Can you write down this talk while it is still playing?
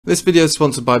This video is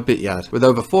sponsored by Bityard. With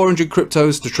over 400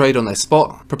 cryptos to trade on their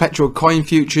spot, perpetual coin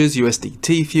futures,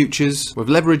 USDT futures, with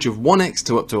leverage of 1x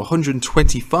to up to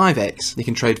 125x, you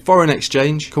can trade foreign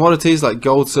exchange, commodities like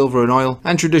gold, silver and oil,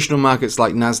 and traditional markets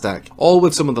like Nasdaq, all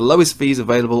with some of the lowest fees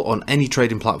available on any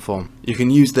trading platform. You can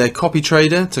use their copy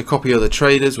trader to copy other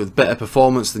traders with better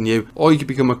performance than you, or you can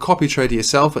become a copy trader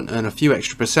yourself and earn a few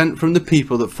extra percent from the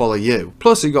people that follow you.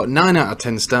 Plus, you got 9 out of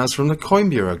 10 stars from the Coin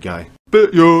Bureau guy.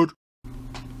 Bityard!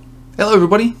 Hello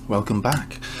everybody, welcome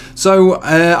back. So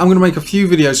I'm going to make a few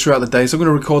videos throughout the day, so I'm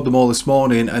going to record them all this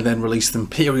morning and then release them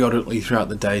periodically throughout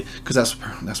the day, because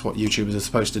that's what YouTubers are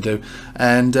supposed to do.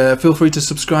 And feel free to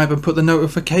subscribe and put the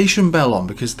notification bell on,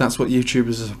 because that's what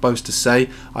YouTubers are supposed to say.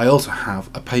 I also have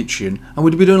a Patreon, and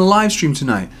we'll be doing a live stream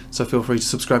tonight, so feel free to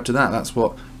subscribe to that. That's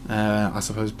what I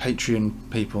suppose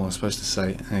Patreon people are supposed to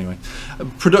say. Anyway,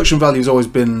 production value has always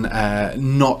been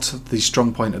not the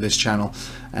strong point of this channel,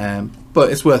 but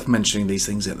it's worth mentioning these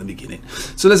things at the beginning.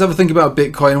 So let's have a think about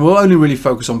Bitcoin. We'll only really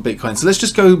focus on Bitcoin. So let's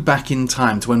just go back in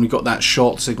time to when we got that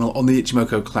short signal on the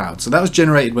Ichimoku cloud. So that was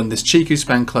generated when this Chiku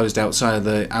span closed outside of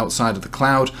the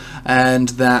cloud, and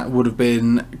that would have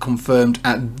been confirmed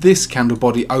at this candle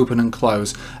body open and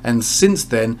close. And since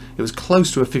then, it was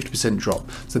close to a 50% drop.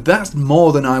 So that's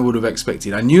more than I would have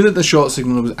expected. I knew that the short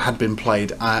signal had been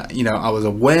played. You know, I was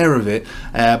aware of it,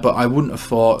 but I wouldn't have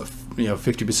thought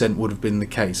 50% would have been the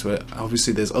case. But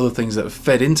obviously there's other things that have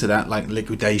fed into that, like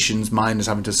liquidations, miners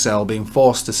having to sell, being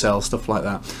forced to sell, stuff like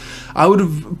that. I would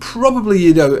have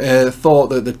probably thought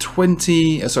that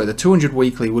the 200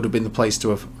 weekly would have been the place to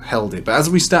have held it. But as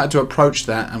we started to approach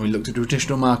that and we looked at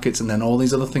traditional markets, and then all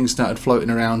these other things started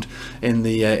floating around in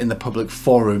the public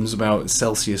forums about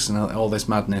Celsius and all this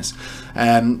madness,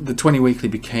 the 20 weekly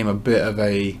became a bit of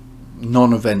a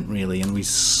non-event really, and we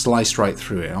sliced right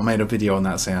through it. I made a video on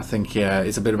that saying I think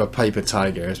it's a bit of a paper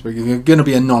tiger. It's going to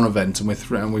be a non-event, and we've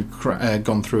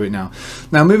gone through it now.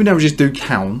 Now, moving averages do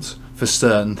count for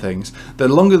certain things. The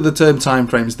longer the term time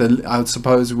frames, then I would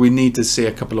suppose we need to see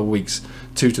a couple of weeks,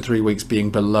 2 to 3 weeks being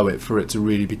below it for it to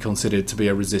really be considered to be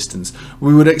a resistance.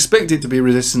 We would expect it to be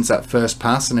resistance at first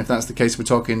pass, and if that's the case, we're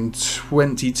talking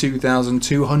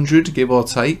 22,200 give or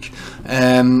take.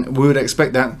 We would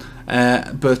expect that.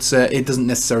 But it doesn't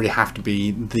necessarily have to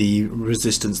be the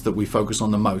resistance that we focus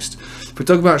on the most. If we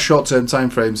talk about short-term time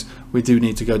frames, we do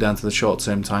need to go down to the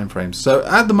short-term time frames. So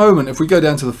at the moment, if we go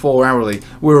down to the 4-hourly,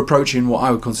 we're approaching what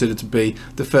I would consider to be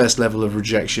the first level of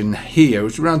rejection here,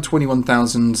 which is around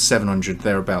 21,700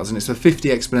 thereabouts, and it's a 50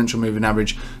 exponential moving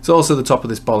average. It's also the top of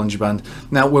this Bollinger Band.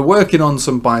 Now, we're working on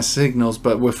some buy signals,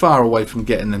 but we're far away from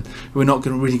getting them. We're not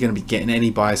really going to be getting any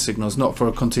buy signals, not for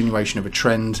a continuation of a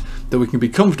trend that we can be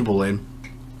comfortable in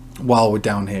while we're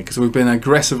down here, because we've been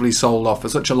aggressively sold off for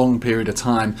such a long period of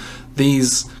time.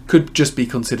 These could just be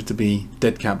considered to be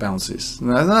dead cat bounces,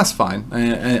 and that's fine,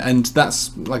 and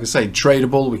that's, like I say,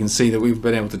 tradable. We can see that we've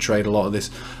been able to trade a lot of this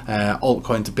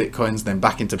altcoin to bitcoins, then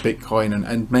back into Bitcoin,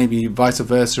 and maybe vice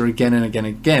versa again and again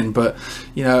and again. But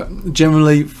you know,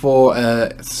 generally for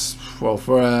a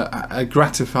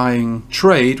gratifying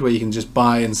trade where you can just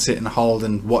buy and sit and hold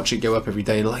and watch it go up every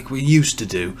day like we used to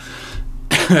do,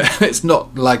 it's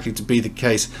not likely to be the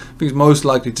case. I think it's most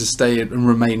likely to stay and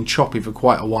remain choppy for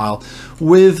quite a while,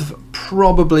 with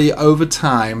probably over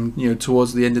time, you know,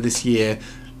 towards the end of this year,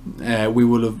 we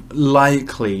will have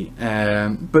likely,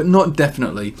 but not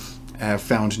definitely,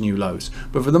 found new lows.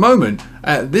 But for the moment,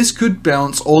 this could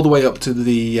bounce all the way up to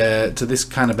the to this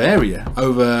kind of area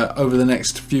over the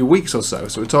next few weeks or so.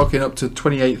 So we're talking up to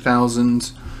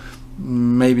 28,000.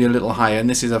 Maybe a little higher, and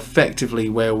this is effectively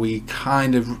where we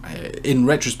kind of, in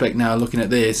retrospect now looking at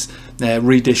this,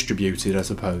 redistributed, I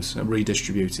suppose,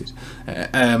 redistributed.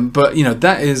 But you know,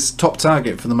 that is top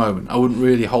target for the moment. I wouldn't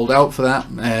really hold out for that.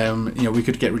 You know, we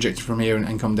could get rejected from here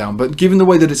and come down, but given the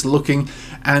way that it's looking,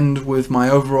 and with my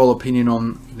overall opinion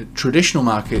on the traditional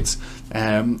markets,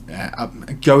 going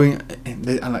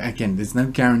again, there's no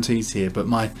guarantees here, but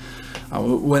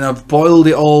when I've boiled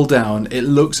it all down, it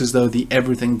looks as though the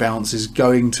everything bounce is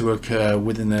going to occur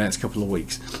within the next couple of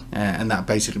weeks, and that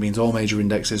basically means all major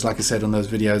indexes, like I said on those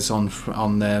videos on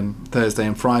Thursday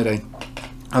and Friday,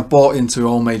 I've bought into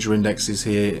all major indexes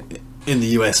here in the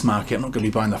US market. I'm not going to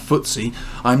be buying the FTSE.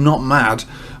 I'm not mad,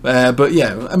 but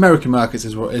yeah, American markets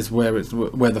is where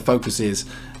the focus is,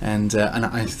 and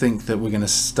I think that we're going to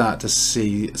start to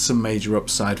see some major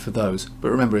upside for those.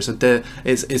 But remember, it's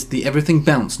the everything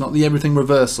bounce, not the everything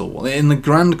reversal. In the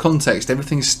grand context,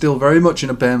 everything is still very much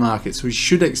in a bear market, so we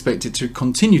should expect it to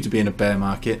continue to be in a bear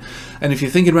market. And if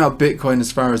you're thinking about Bitcoin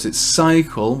as far as its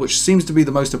cycle, which seems to be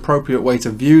the most appropriate way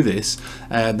to view this,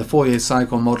 the 4-year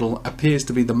cycle model appears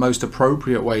to be the most appropriate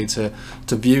appropriate way to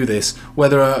view this,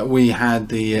 whether we had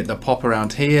the pop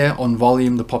around here on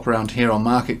volume, the pop around here on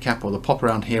market cap, or the pop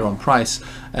around here on price.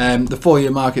 The 4-year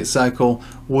market cycle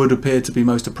would appear to be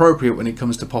most appropriate when it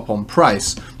comes to pop on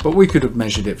price, but we could have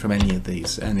measured it from any of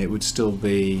these and it would still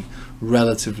be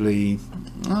relatively,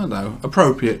 I don't know,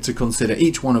 appropriate to consider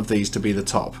each one of these to be the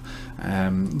top,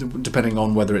 depending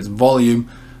on whether it's volume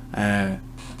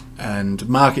and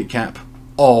market cap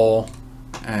or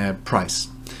price.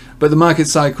 But the market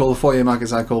cycle, 4-year market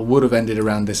cycle, would have ended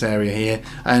around this area here,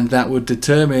 and that would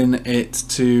determine it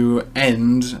to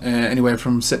end anywhere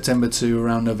from September to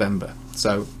around November.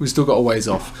 So we've still got a ways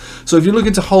off. So if you're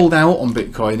looking to hold out on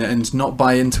Bitcoin and not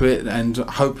buy into it and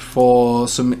hope for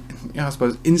some, I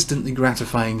suppose, instantly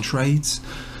gratifying trades,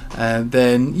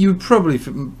 then you would probably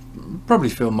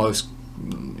feel most,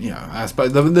 I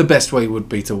suppose the best way would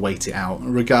be to wait it out,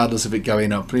 regardless of it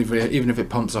going up. Even if it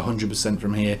pumps 100%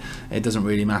 from here, it doesn't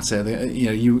really matter.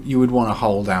 You would want to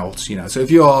hold out. So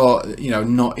if you're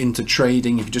not into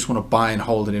trading, if you just want to buy and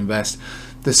hold and invest,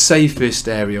 the safest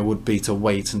area would be to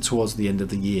wait and towards the end of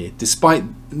the year. Despite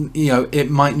it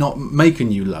might not make a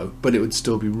new low, but it would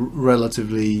still be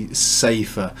relatively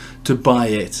safer to buy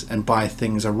it and buy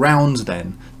things around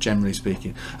then, generally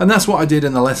speaking. And that's what I did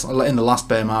in the last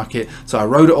bear market. So I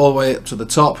rode it all the way up to the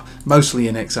top, mostly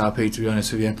in XRP, to be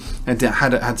honest with you, and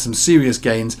had some serious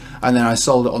gains, and then I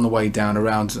sold it on the way down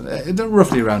around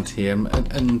roughly around here,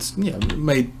 and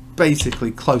made basically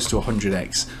close to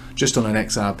 100x just on an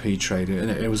XRP trade.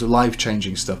 It was a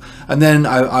life-changing stuff. And then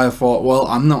I thought, well,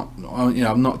 I'm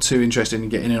not too interested in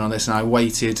getting in on this, and I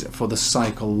waited for the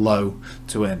cycle low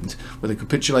to end with a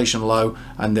capitulation low,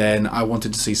 and then I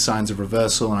wanted to see signs of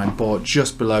reversal, and I bought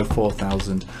just below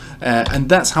 4,000, and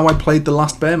that's how I played the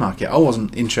last bear market. I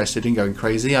wasn't interested in going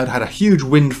crazy. I'd had a huge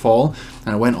windfall,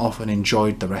 and I went off and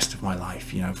enjoyed the rest of my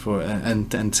life,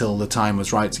 until the time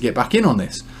was right to get back in on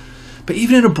this. But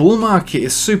even in a bull market,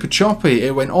 it's super choppy.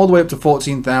 It went all the way up to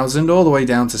 14,000, all the way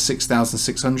down to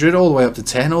 6,600, all the way up to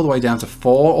 10, all the way down to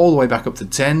 4, all the way back up to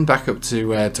 10, back up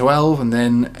to 12, and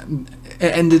then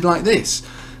it ended like this.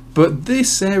 But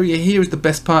this area here is the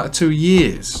best part of 2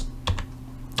 years.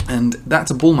 And that's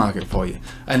a bull market for you.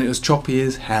 And it was choppy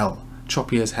as hell.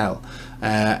 Choppy as hell.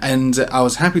 And I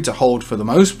was happy to hold for the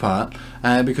most part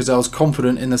because I was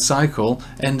confident in the cycle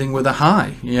ending with a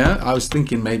high. I was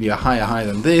thinking maybe a higher high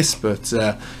than this, but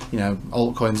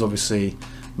altcoins obviously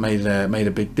made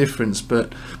a big difference.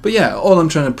 But yeah, all I'm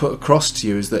trying to put across to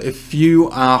you is that if you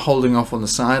are holding off on the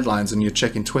sidelines and you're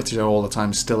checking Twitter all the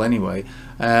time still anyway,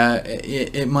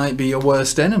 it might be your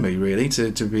worst enemy, really,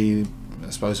 to be, I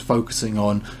suppose, focusing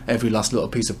on every last little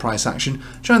piece of price action.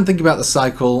 Try and think about the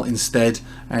cycle instead,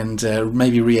 and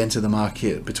maybe re-enter the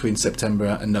market between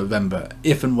September and November,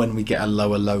 if and when we get a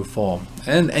lower low form.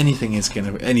 And anything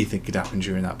could happen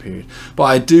during that period. But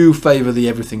I do favour the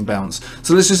everything bounce.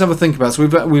 So let's just have a think about it.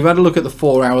 So we've had a look at the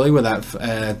 4 hourly with that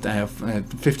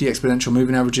 50 exponential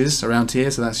moving averages around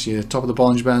here. So that's your top of the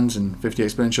Bollinger Bands, and 50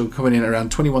 exponential coming in at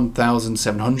around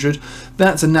 21,700.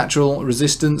 That's a natural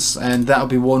resistance, and that'll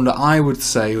be one that I would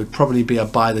say would probably be a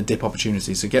buy the dip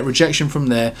opportunity. So get rejection from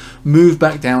there, move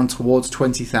back down towards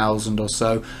 20,000 or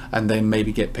so, and then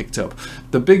maybe get picked up.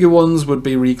 The bigger ones would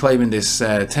be reclaiming this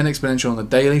 10 exponential on the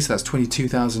daily, so that's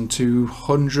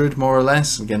 22,200 more or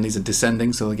less. Again, these are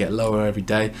descending, so they'll get lower every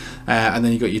day. And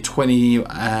then you got your 21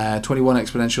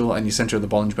 exponential and your center of the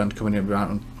Bollinger Band coming in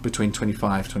around between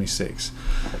 25, 26.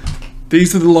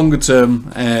 These are the longer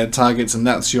term targets, and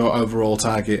that's your overall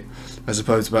target, as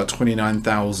opposed to about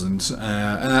 29,000.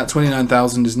 And that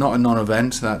 29,000 is not a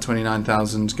non-event. That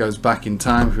 29,000 goes back in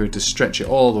time. If we were to stretch it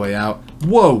all the way out,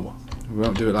 whoa, we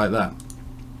won't do it like that.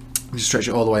 If you stretch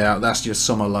it all the way out, that's your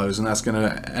summer lows, and that's going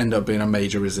to end up being a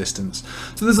major resistance.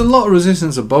 So there's a lot of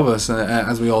resistance above us,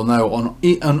 as we all know,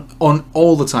 on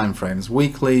all the time frames,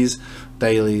 weeklies,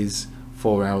 dailies,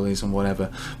 4 hourlies, and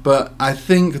whatever. But I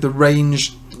think the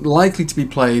range likely to be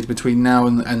played between now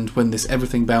and when this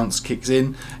everything bounce kicks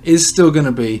in is still going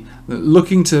to be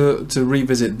looking to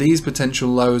revisit these potential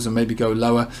lows and maybe go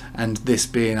lower, and this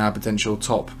being our potential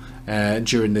top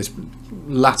during this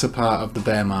latter part of the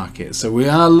bear market. So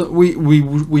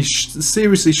we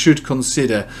seriously should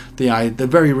consider the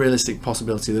very realistic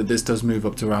possibility that this does move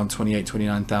up to around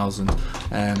 29,000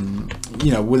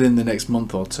 within the next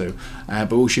month or two.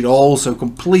 But we should also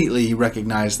completely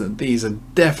recognize that these are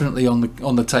definitely on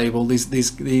the table.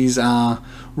 These are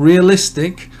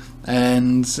realistic,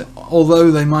 and although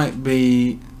they might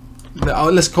be,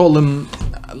 let's call them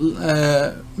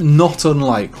not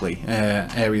unlikely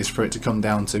areas for it to come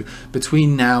down to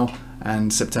between now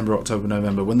and September, October,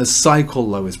 November, when the cycle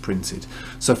low is printed.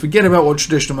 So forget about what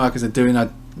traditional markets are doing. I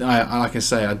like I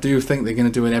say, I do think they're going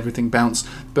to do an everything bounce,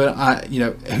 but you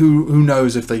know, who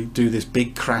knows if they do this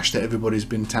big crash that everybody's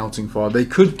been touting for. They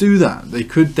could do that. They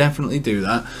could definitely do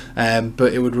that,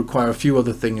 but it would require a few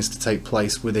other things to take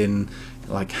place within,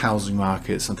 like, housing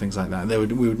markets and things like that.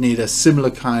 We would need a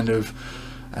similar kind of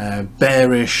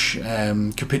bearish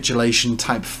capitulation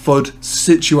type FUD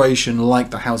situation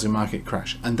like the housing market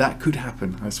crash, and that could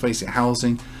happen. Let's face it,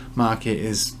 housing market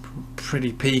is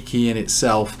pretty peaky in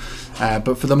itself,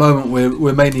 but for the moment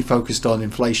we're mainly focused on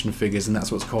inflation figures, and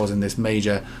that's what's causing this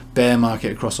major bear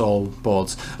market across all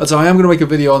boards. And so I am going to make a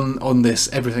video on this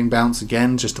everything bounce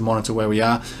again, just to monitor where we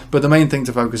are, but the main thing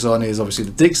to focus on is obviously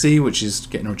the Dixie, which is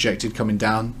getting rejected, coming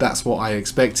down. That's what I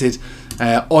expected.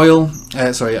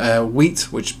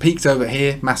 Wheat, which peaked over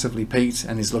here, massively peaked,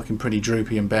 and is looking pretty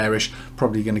droopy and bearish,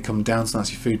 probably going to come down, so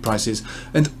that's your food prices.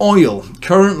 And oil,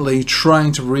 currently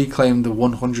trying to reclaim the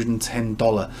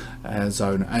 $110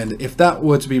 zone, and if that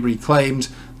were to be reclaimed,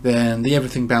 then the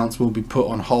everything bounce will be put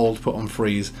on hold, put on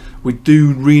freeze. We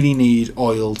do really need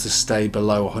oil to stay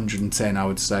below 110, I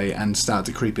would say, and start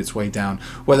to creep its way down,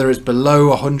 whether it's below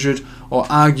 100 or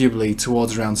arguably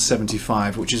towards around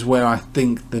 75, which is where I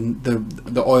think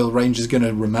the oil range is going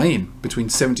to remain, between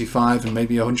 75 and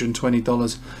maybe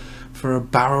 $120 for a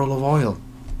barrel of oil.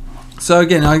 So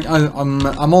again,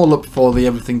 I'm all up for the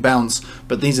everything bounce,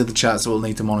 but these are the charts that we'll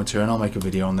need to monitor, and I'll make a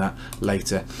video on that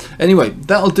later. Anyway,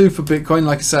 that'll do for Bitcoin.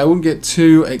 Like I say, I wouldn't get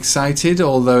too excited,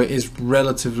 although it is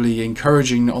relatively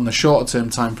encouraging on the shorter term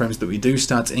time frames that we do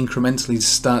start to incrementally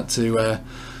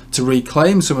to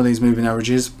reclaim some of these moving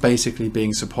averages, basically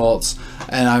being supports.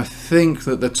 And I think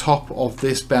that the top of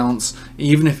this bounce,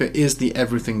 even if it is the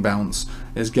everything bounce,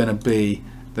 is going to be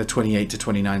the 28 to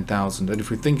 29,000, and if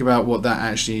we think about what that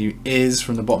actually is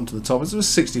from the bottom to the top, it's a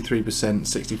 63%,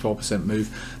 64%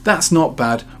 move. That's not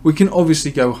bad. We can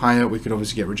obviously go higher, we could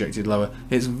obviously get rejected lower.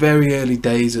 It's very early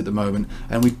days at the moment,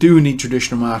 and we do need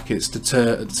traditional markets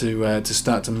to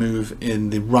start to move in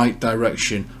the right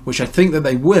direction, which I think that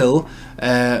they will,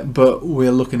 but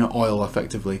we're looking at oil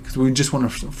effectively, because we just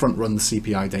want to front run the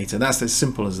CPI data. That's as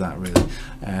simple as that, really.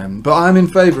 But I'm in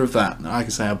favor of that. Like I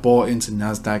say, I bought into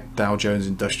NASDAQ, Dow Jones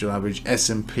Industrial Average,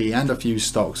 S&P, and a few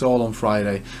stocks all on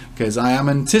Friday, because I am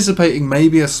anticipating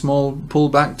maybe a small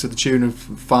pullback to the tune of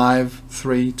 5,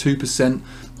 3, 2%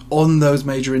 on those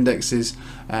major indexes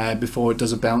before it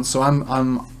does a bounce. So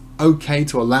I'm okay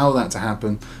to allow that to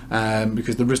happen,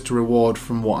 because the risk to reward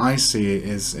from what I see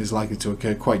is likely to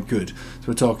occur quite good. So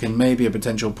we're talking maybe a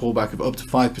potential pullback of up to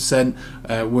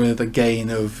 5% with a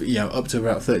gain of, you know, up to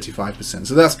about 35%.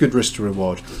 So that's good risk to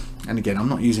reward. And again, I'm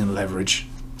not using leverage,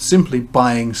 simply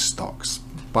buying stocks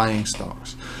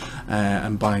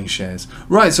and buying shares.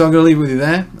 Right, so I'm going to leave it with you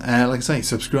there. Like I say,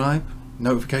 subscribe,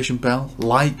 notification bell,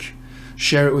 like,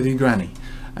 share it with your granny,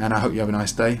 and I hope you have a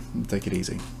nice day. Take it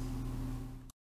easy.